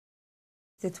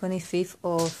The 25th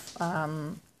of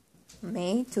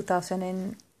May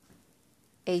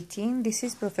 2018. This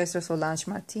is Professor Solange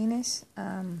Martinez.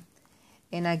 And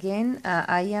again,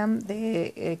 I am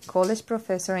the college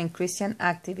professor and Christian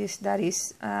activist that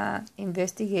is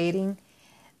investigating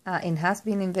and has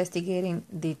been investigating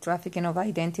the trafficking of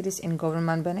identities and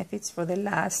government benefits for the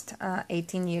last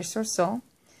 18 years or so.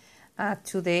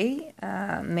 Today,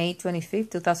 May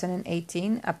 25th,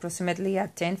 2018, approximately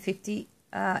at 10:57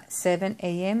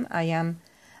 a.m., I am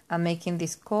making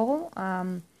this call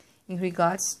in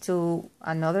regards to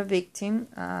another victim,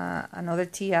 another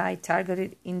TI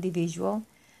targeted individual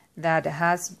that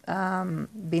has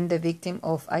been the victim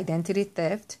of identity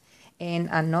theft, and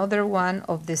another one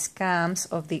of the scams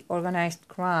of the organized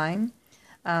crime,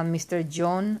 Mr.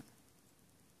 John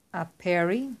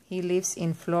Perry. He lives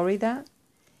in Florida,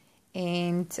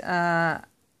 and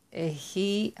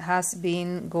he has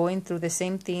been going through the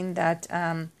same thing that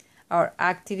our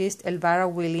activist Elvira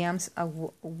Williams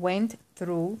went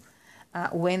through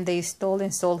when they stole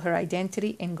and sold her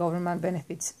identity and government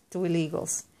benefits to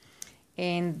illegals.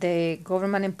 And the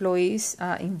government employees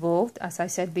involved, as I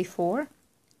said before,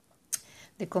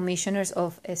 the commissioners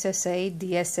of SSA,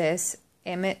 DSS,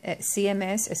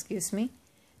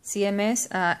 CMS,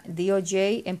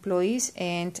 DOJ employees,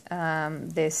 and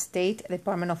the State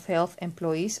Department of Health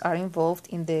employees are involved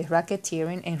in the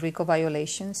racketeering and RICO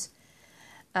violations.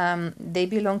 They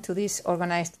belong to this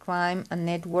organized crime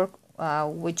network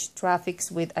which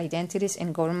traffics with identities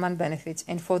and government benefits.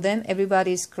 And for them,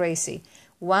 everybody is crazy.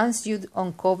 Once you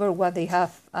uncover what they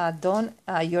have done,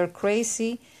 you're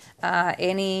crazy.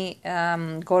 Any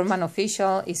government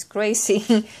official is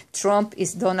crazy.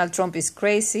 Donald Trump is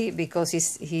crazy because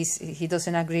he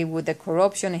doesn't agree with the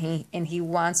corruption, and he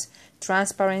wants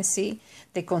transparency.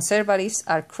 The conservatives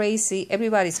are crazy.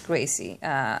 Everybody's crazy.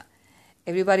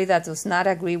 Everybody that does not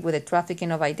agree with the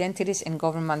trafficking of identities and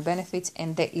government benefits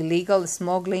and the illegal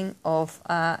smuggling of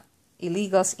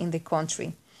illegals in the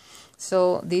country.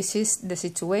 So this is the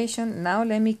situation. Now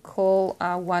let me call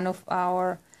one of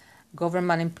our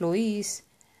government employees,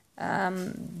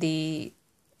 the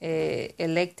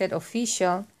elected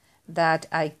official that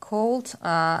I called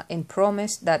and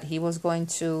promised that he was going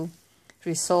to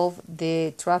resolve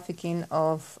the trafficking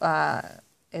of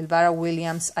Elvira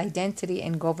Williams' identity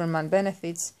and government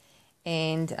benefits,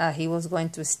 and he was going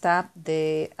to stop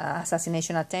the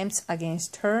assassination attempts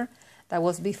against her. That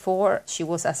was before she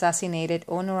was assassinated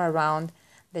on or around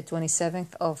the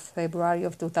 27th of February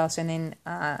of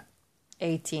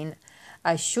 2018.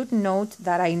 I should note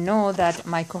that I know that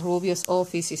Michael Rubio's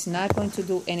office is not going to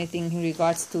do anything in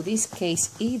regards to this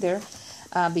case either,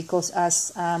 because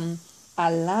as a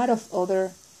lot of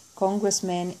other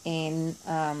congressmen and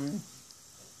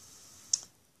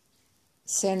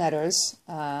senators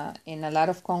and a lot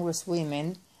of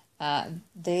congresswomen,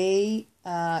 they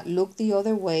look the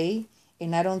other way,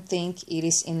 and I don't think it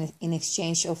is in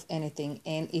exchange of anything.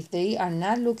 And if they are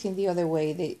not looking the other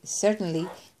way, they certainly,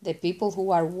 the people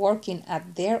who are working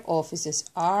at their offices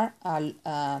are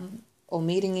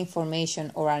omitting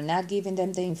information or are not giving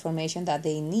them the information that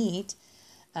they need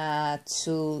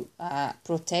to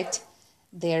protect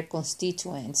their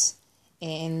constituents.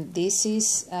 And this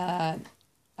is a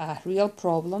real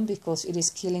problem because it is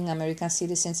killing American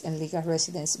citizens and legal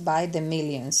residents by the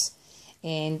millions.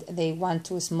 And they want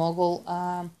to smuggle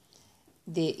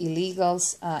the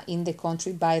illegals in the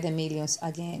country by the millions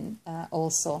again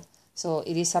also. So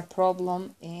it is a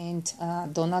problem, and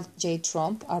Donald J.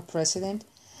 Trump, our president,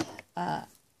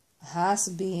 has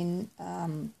been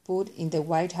put in the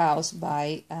White House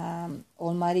by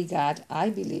Almighty God,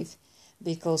 I believe,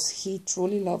 because he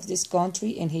truly loves this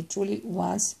country and he truly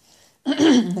wants,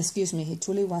 excuse me, he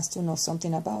truly wants to know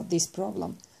something about this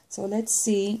problem. So let's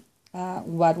see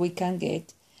what we can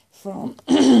get from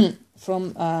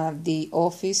from the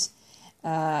office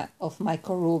of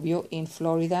Michael Rubio in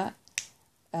Florida.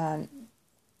 I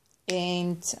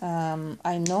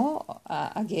know,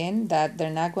 again, that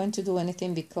they're not going to do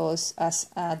anything because as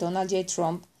Donald J.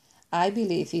 Trump, I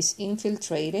believe, is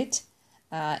infiltrated,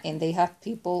 and they have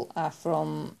people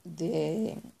from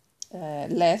the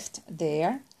left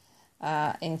there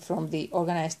and from the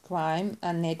organized crime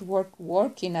network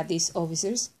working at these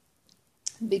offices,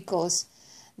 because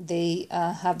they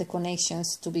have the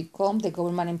connections to become the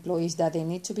government employees that they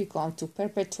need to become to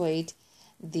perpetuate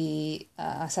the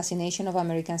assassination of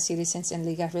American citizens and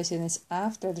legal residents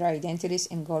after their identities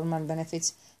and government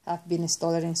benefits have been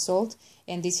stolen and sold.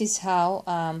 And this is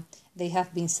how they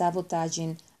have been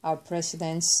sabotaging our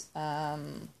president's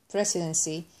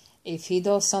presidency. If he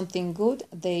does something good,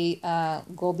 they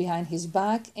go behind his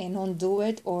back and undo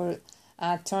it or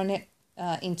turn it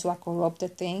into a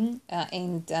corrupted thing,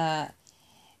 and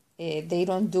they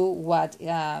don't do what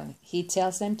he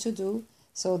tells them to do.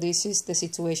 So this is the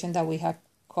situation that we have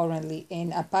currently,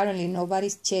 and apparently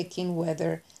nobody's checking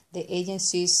whether the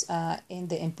agencies and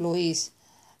the employees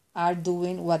are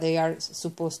doing what they are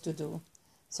supposed to do.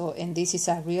 So, and this is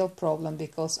a real problem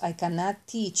because I cannot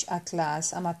teach a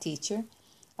class. I'm a teacher,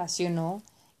 as you know,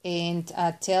 and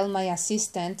tell my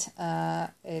assistant,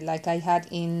 like I had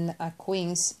in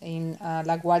Queens, in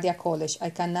LaGuardia College, I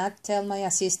cannot tell my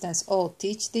assistants, oh,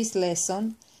 teach this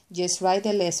lesson, just write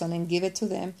the lesson and give it to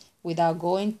them without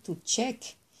going to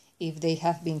check if they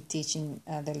have been teaching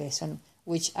the lesson,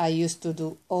 which I used to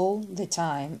do all the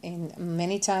time. And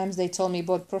many times they told me,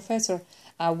 but Professor,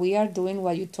 we are doing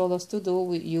what you told us to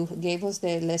do. You gave us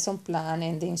the lesson plan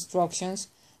and the instructions.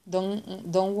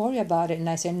 Don't worry about it. And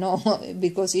I said, no,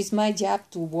 because it's my job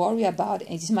to worry about it.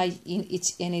 It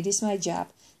is my job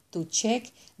to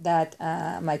check that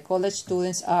my college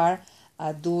students are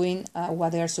doing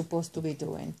what they are supposed to be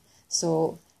doing.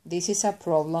 So this is a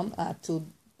problem to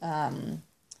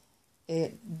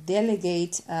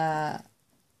delegate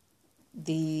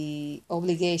the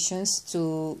obligations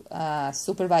to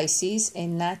supervisees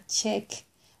and not check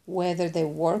whether the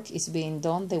work is being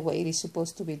done the way it is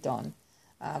supposed to be done,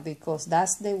 because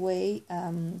that's the way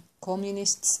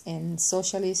communists and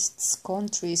socialists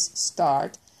countries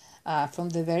start, from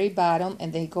the very bottom,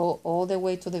 and they go all the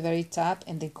way to the very top,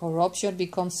 and the corruption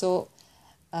becomes so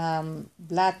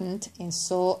blatant and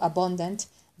so abundant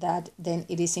that then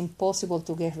it is impossible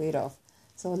to get rid of.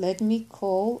 So let me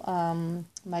call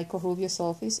Michael Rubio's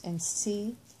office and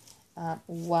see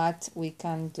what we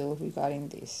can do regarding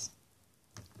this.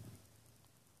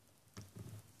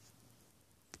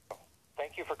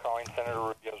 Thank you for calling Senator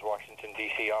Rubio's Washington,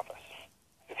 D.C. office.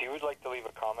 If you would like to leave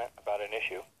a comment about an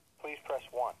issue, please press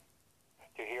 1.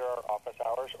 To hear our office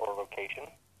hours or location,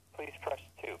 please press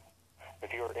 2.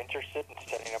 If you are interested in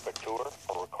setting up a tour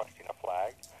or requesting a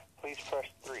flag, please press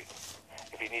 3.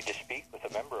 If you need to speak with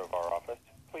a member of our office,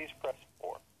 please press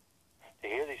 4. To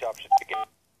hear these options again,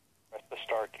 press the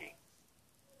star key.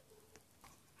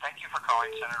 Thank you for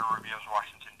calling Senator Rubio's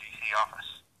Washington, D.C.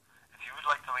 office. If you would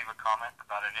like to leave a comment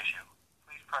about an issue,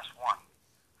 please press 1.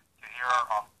 To hear our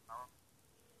office hours.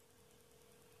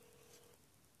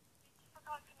 Thank you for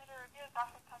calling Senator Rubio's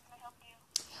office. How can I help you?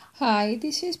 Hi,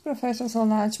 this is Professor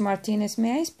Solange Martinez.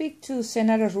 May I speak to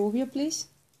Senator Rubio, please?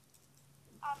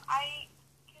 I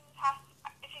can pass,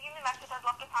 if you give me a message, I'd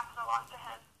love to pass it along to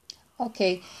him.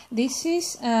 Okay, this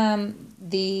is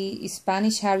the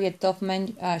Spanish Harriet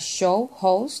Tubman show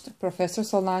host, Professor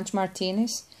Solange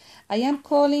Martinez. I am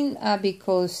calling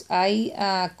because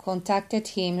I contacted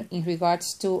him in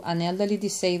regards to an elderly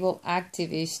disabled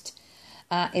activist,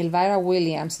 Elvira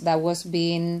Williams, that was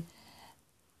being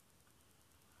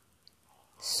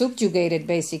subjugated,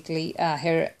 basically.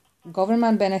 Her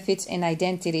government benefits and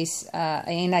identity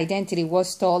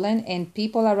was stolen, and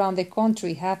people around the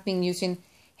country have been using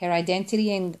her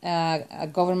identity and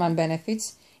government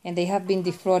benefits, and they have been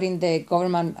defrauding the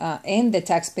government and the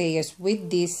taxpayers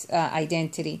with this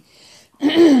identity.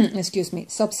 Excuse me.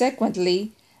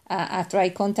 Subsequently, after I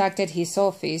contacted his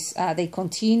office, they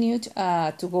continued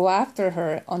to go after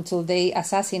her until they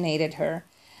assassinated her.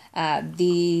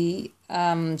 The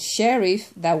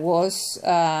sheriff that was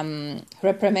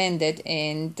reprimanded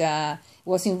and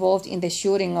was involved in the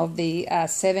shooting of the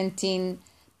 17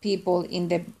 people in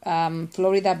the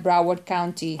Florida Broward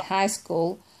County High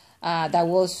School that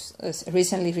was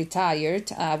recently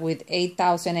retired with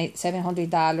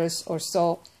 $8,700 or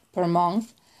so per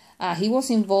month. He was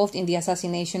involved in the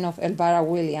assassination of Elvira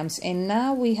Williams, and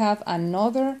now we have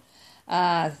another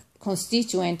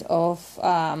constituent of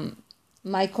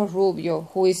Michael Rubio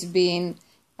who is being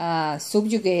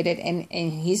subjugated, and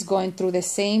he's going through the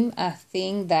same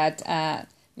thing that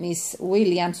Miss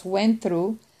Williams went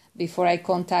through before I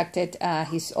contacted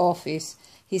his office.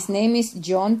 His name is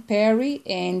John Perry,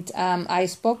 and I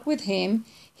spoke with him.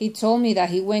 He told me that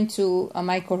he went to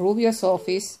Michael Rubio's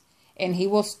office, and he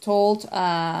was told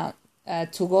to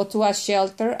go to a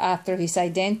shelter after his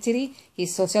identity,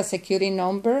 his social security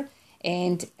number,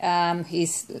 and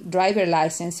his driver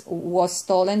license was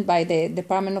stolen by the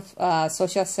Department of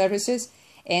Social Services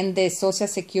and the Social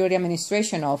Security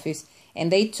Administration office. And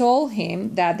they told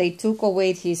him that they took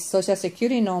away his social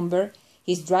security number,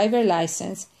 his driver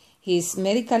license, his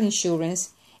medical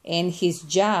insurance, and his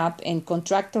job and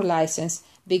contractor license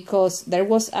because there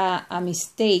was a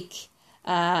mistake,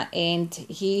 and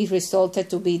he resulted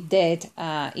to be dead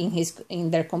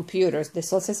in their computers. The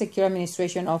Social Security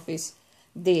Administration office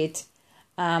did.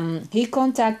 He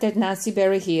contacted Nancy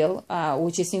Berryhill,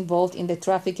 which is involved in the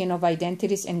trafficking of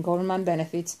identities and government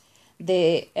benefits,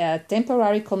 the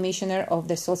temporary commissioner of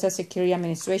the Social Security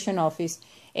Administration office,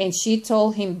 and she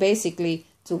told him basically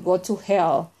to go to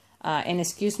hell, and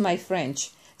excuse my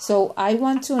French. So I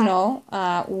want to know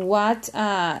what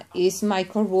is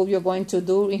Michael Rubio going to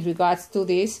do in regards to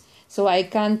this, so I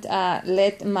can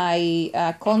let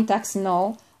my contacts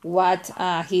know what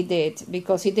he did,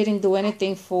 because he didn't do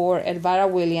anything for Elvira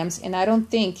Williams, and I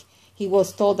don't think he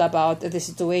was told about the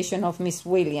situation of Miss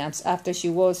Williams after she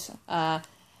was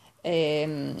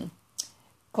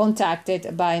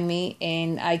contacted by me,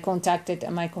 and I contacted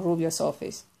Michael Rubio's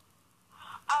office.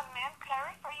 Ma'am, could I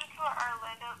refer you to our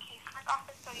Orlando casework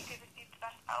office so you could receive the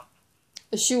best help?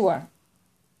 Sure.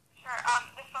 Sure.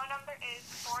 The phone number is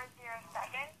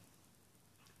 407-254-2573.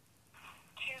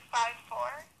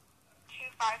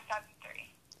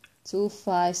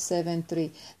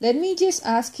 2573. Let me just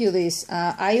ask you this.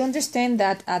 I understand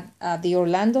that at the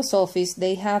Orlando's office,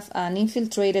 they have an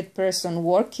infiltrated person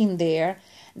working there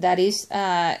that is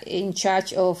in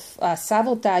charge of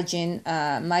sabotaging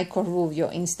Michael Rubio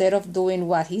instead of doing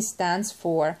what he stands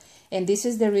for. And this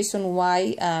is the reason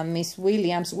why Miss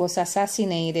Williams was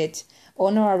assassinated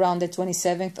on or around the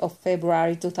 27th of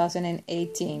February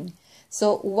 2018.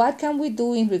 So what can we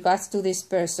do in regards to this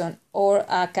person? Or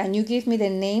can you give me the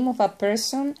name of a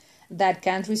person that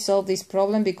can resolve this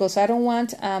problem? Because I don't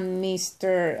want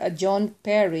Mr. John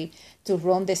Perry to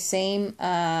run the same,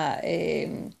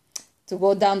 to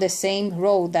go down the same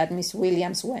road that Miss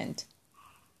Williams went.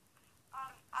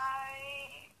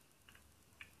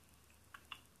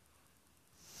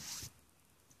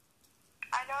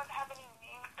 I don't have any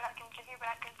names that I can give you, but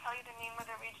I can tell you the name of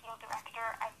the regional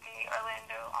director at the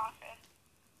Orlando office.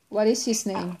 What is his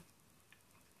name?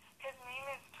 His name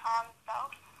is Tom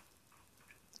Self.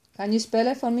 Can you spell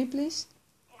it for me, please?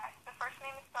 Yes, the first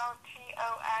name is spelled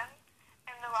T-O-M,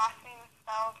 and the last name is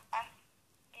spelled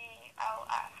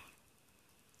S-E-L-F.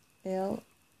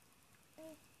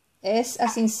 S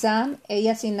as in Sam, A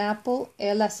as in Apple,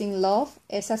 L as in Love,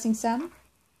 S as in Sam?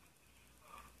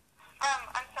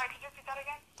 I'm sorry, could you repeat that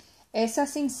again? S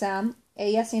as in Sam,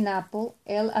 A as in Apple,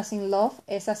 L as in Love,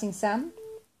 S as in Sam?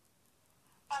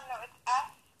 No, it's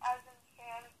S as in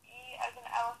Sam, E as in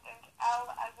elephant,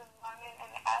 L as in lemon,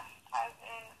 and F as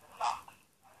in fox.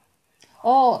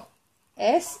 Oh,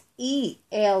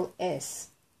 S-E-L-S.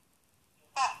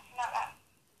 S, not S.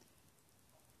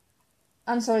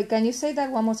 I'm sorry, can you say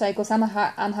that one more time? Because I'm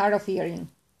hard of hearing.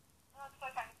 No, it's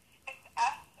okay. It's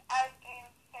S as in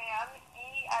Sam,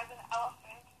 E as in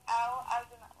elephant, L as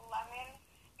in lemon,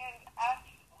 and F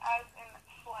as in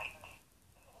flight.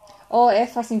 Oh,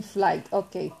 F as in flight.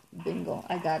 Okay, bingo,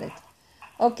 I got it.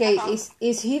 Okay,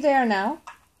 is he there now?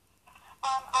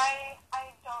 I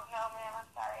don't know, ma'am. I'm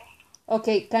sorry.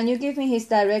 Okay, can you give me his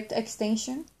direct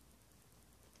extension?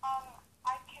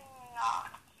 I cannot.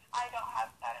 I don't have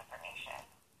that information.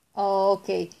 Oh,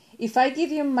 okay. If I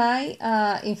give you my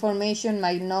information,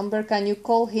 my number, can you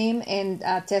call him and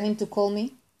tell him to call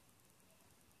me?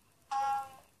 I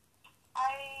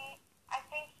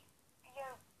think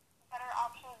your better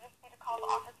option would just be to call the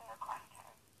office and request him.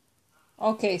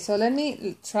 Okay, so let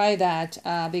me try that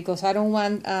because I don't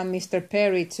want Mr.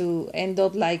 Perry to end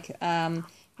up like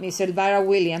Miss Elvira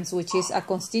Williams, which is a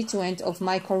constituent of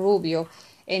Michael Rubio,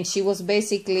 and she was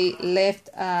basically left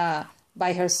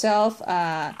by herself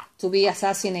to be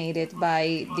assassinated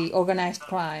by the organized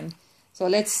crime. So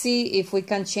let's see if we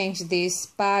can change this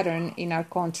pattern in our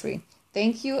country.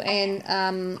 Thank you, and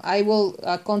I will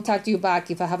contact you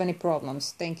back if I have any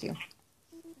problems. Thank you.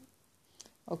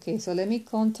 Okay, so let me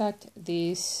contact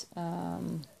this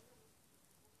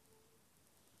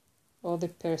other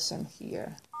person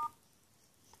here.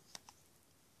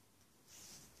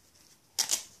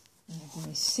 Let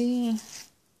me see.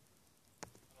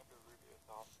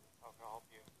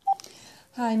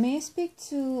 Hi, may I speak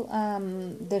to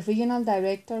the regional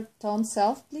director, Tom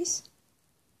Self, please?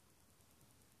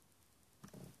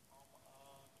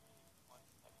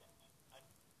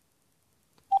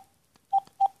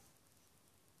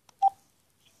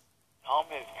 Tom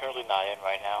is currently not in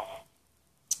right now.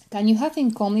 Can you have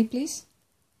him call me, please?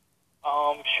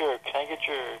 Sure. Can I get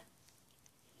your...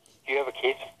 Do you have a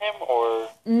case with him, or...?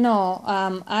 No,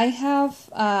 I have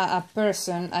a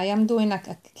person. I am doing a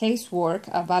casework,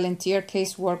 a volunteer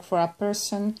casework for a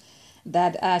person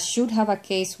that should have a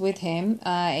case with him,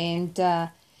 and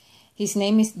his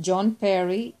name is John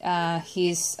Perry.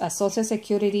 His Social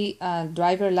Security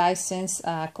driver license,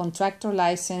 contractor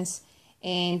license,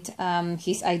 and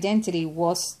his identity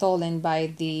was stolen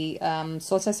by the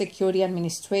Social Security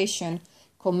Administration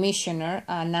commissioner,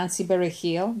 Nancy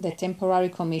Berry-Hill, the temporary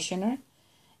commissioner,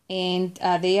 and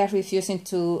they are refusing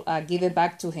to give it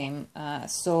back to him.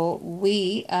 So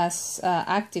we, as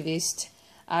activists,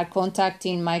 are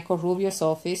contacting Michael Rubio's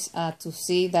office to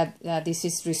see that this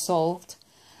is resolved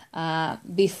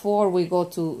before we go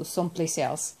to someplace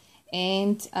else.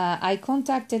 And I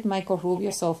contacted Michael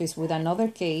Rubio's office with another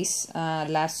case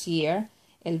last year,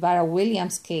 Elvira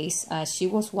Williams' case. She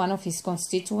was one of his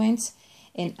constituents.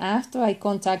 And after I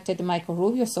contacted Michael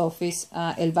Rubio's office,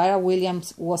 Elvira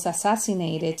Williams was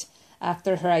assassinated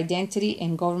after her identity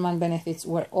and government benefits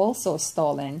were also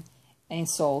stolen and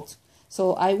sold.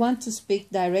 So I want to speak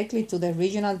directly to the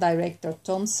regional director,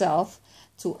 Tom Self,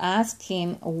 to ask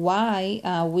him why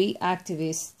we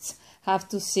activists have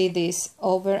to see this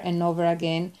over and over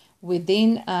again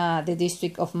within the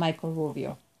district of Michael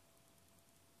Rubio.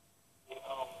 Give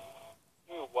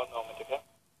me 1 moment, okay?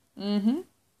 Mm-hmm.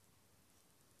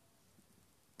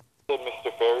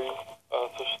 Mr. Ferry's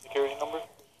Social Security number?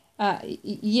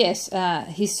 Yes,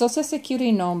 his Social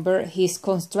Security number, his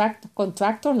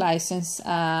contractor license,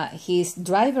 his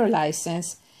driver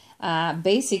license,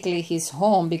 basically his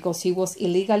home, because he was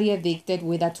illegally evicted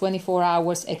with a 24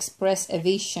 hours express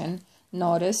eviction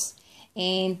notice,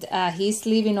 and he's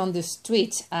living on the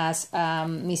street as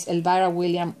Miss Elvira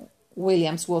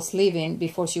Williams was living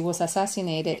before she was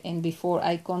assassinated and before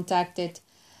I contacted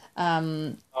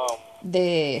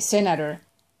the senator,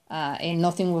 and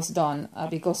nothing was done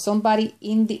because somebody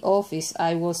in the office,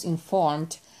 I was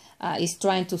informed, is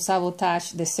trying to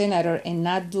sabotage the senator and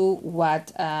not do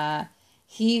what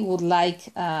he would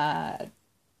like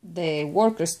the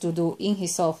workers to do in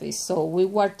his office. So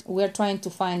we're trying to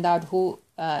find out who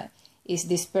is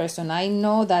this person. I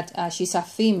know that she's a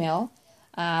female,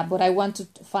 but I want to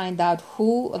find out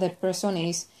who the person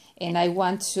is, and I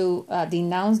want to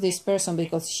denounce this person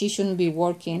because she shouldn't be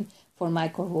working for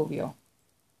Michael Rubio.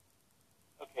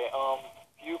 Okay,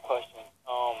 few questions.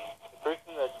 The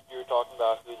person that you're talking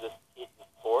about who this case is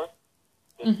for,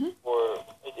 does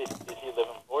he live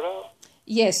in Florida?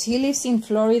 Yes, he lives in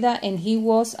Florida, and he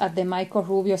was at the Michael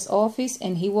Rubio's office,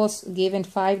 and he was given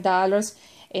 $5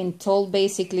 and told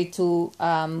basically to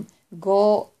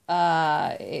go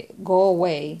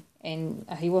away, and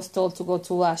he was told to go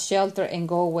to a shelter and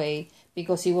go away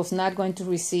because he was not going to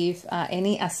receive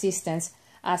any assistance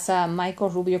as a Michael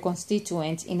Rubio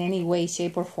constituent in any way,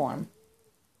 shape, or form.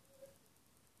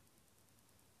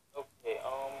 Okay,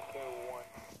 give me 1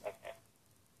 second.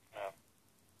 No.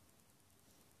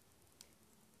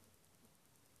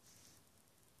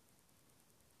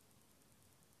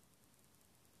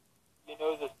 You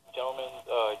know this gentleman's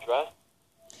address?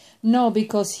 No,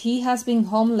 because he has been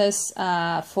homeless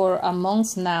for a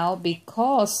month now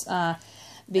because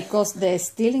the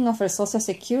stealing of her Social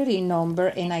Security number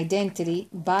and identity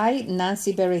by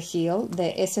Nancy Berry-Hill,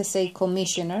 the SSA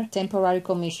commissioner, temporary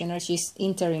commissioner. She's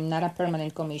interim, not a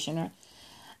permanent commissioner.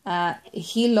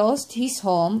 He lost his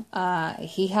home.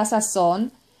 He has a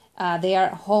son. They are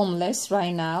homeless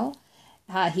right now.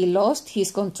 He lost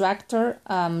his contractor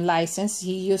license.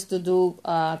 He used to do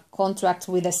contracts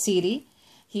with the city.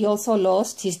 He also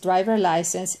lost his driver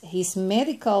license, his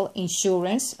medical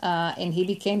insurance, and he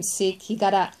became sick. He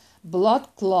got a blood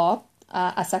clot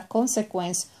as a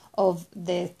consequence of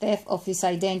the theft of his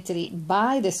identity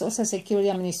by the Social Security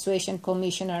Administration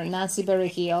Commissioner, Nancy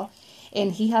Berry-Hill,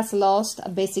 and he has lost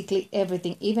basically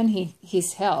everything, even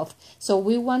his health. So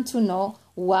we want to know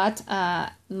what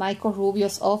Michael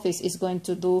Rubio's office is going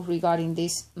to do regarding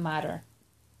this matter.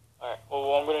 All right. Well,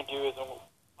 what I'm going to do is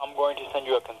I'm going to send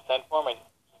you a consent form, and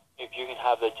if you can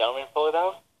have the gentleman fill it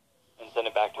out and send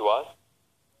it back to us,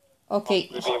 okay.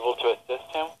 We'll be able to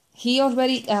assist him. He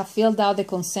already filled out the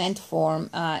consent form,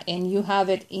 and you have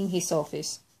it in his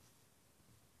office.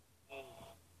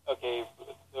 Okay,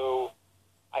 so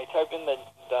I typed in that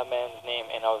man's name,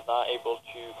 and I was not able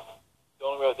to. The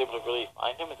only way I was able to really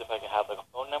find him is if I can have like a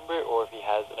phone number or if he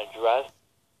has an address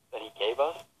that he gave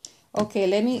us. Okay,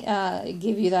 let me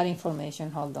give you that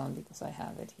information. Hold on, because I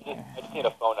have it here. I just need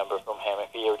a phone number from him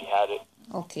if he already had it.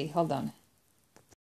 Okay, hold on.